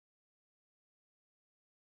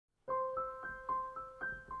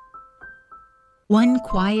One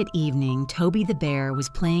quiet evening, Toby the Bear was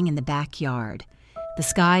playing in the backyard. The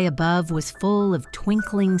sky above was full of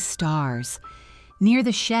twinkling stars. Near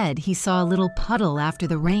the shed, he saw a little puddle after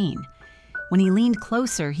the rain. When he leaned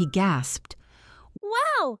closer, he gasped,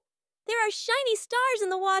 "Wow! There are shiny stars in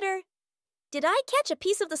the water. Did I catch a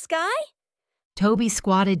piece of the sky?" Toby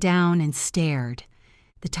squatted down and stared.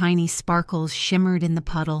 The tiny sparkles shimmered in the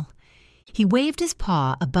puddle. He waved his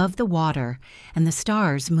paw above the water, and the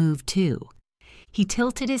stars moved too. He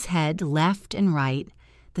tilted his head left and right.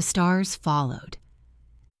 The stars followed.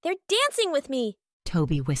 "They're dancing with me,"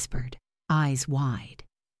 Toby whispered, eyes wide.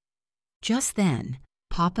 Just then,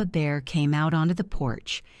 Papa Bear came out onto the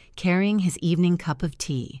porch, carrying his evening cup of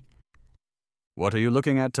tea. "What are you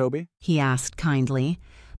looking at, Toby?" he asked kindly.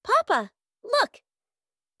 "Papa, look!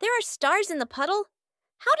 There are stars in the puddle.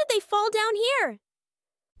 How did they fall down here?"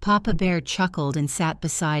 Papa Bear chuckled and sat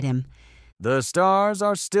beside him. "The stars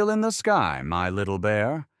are still in the sky, my little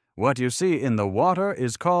bear. What you see in the water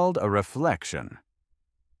is called a reflection."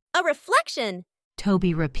 "A reflection?"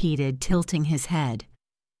 Toby repeated, tilting his head.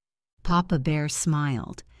 Papa Bear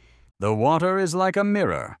smiled. "The water is like a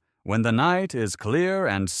mirror. When the night is clear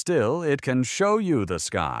and still, it can show you the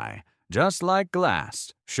sky, just like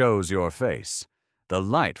glass shows your face. The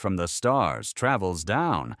light from the stars travels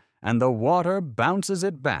down, and the water bounces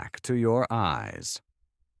it back to your eyes."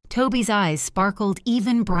 Toby's eyes sparkled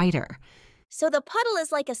even brighter. "So the puddle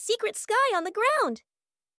is like a secret sky on the ground."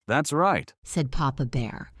 "That's right," said Papa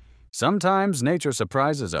Bear. "Sometimes nature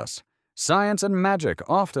surprises us. Science and magic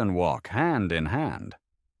often walk hand in hand."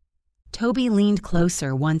 Toby leaned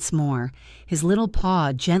closer once more, his little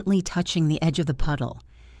paw gently touching the edge of the puddle.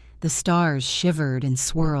 The stars shivered and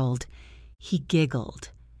swirled. He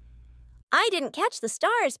giggled. "I didn't catch the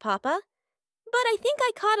stars, Papa, but I think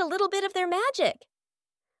I caught a little bit of their magic."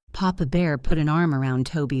 Papa Bear put an arm around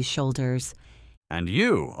Toby's shoulders. "And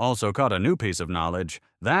you also caught a new piece of knowledge.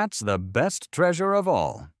 That's the best treasure of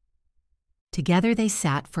all." Together they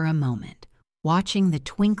sat for a moment, watching the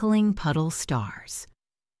twinkling puddle stars.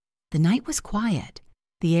 The night was quiet.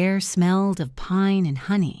 The air smelled of pine and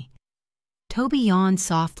honey. Toby yawned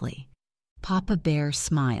softly. Papa Bear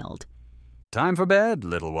smiled. "Time for bed,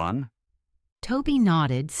 little one." Toby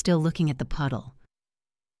nodded, still looking at the puddle.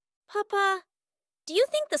 "Papa, do you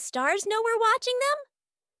think the stars know we're watching them?"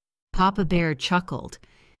 Papa Bear chuckled.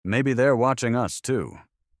 "Maybe they're watching us, too."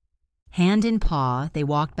 Hand in paw, they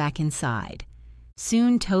walked back inside.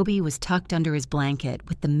 Soon Toby was tucked under his blanket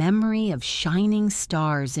with the memory of shining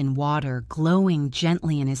stars in water glowing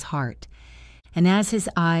gently in his heart. And as his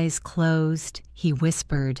eyes closed, he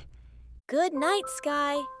whispered, "Good night,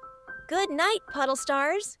 sky. Good night, puddle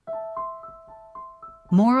stars."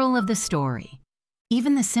 Moral of the story: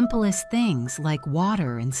 even the simplest things like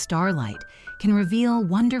water and starlight can reveal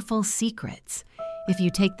wonderful secrets if you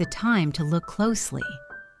take the time to look closely.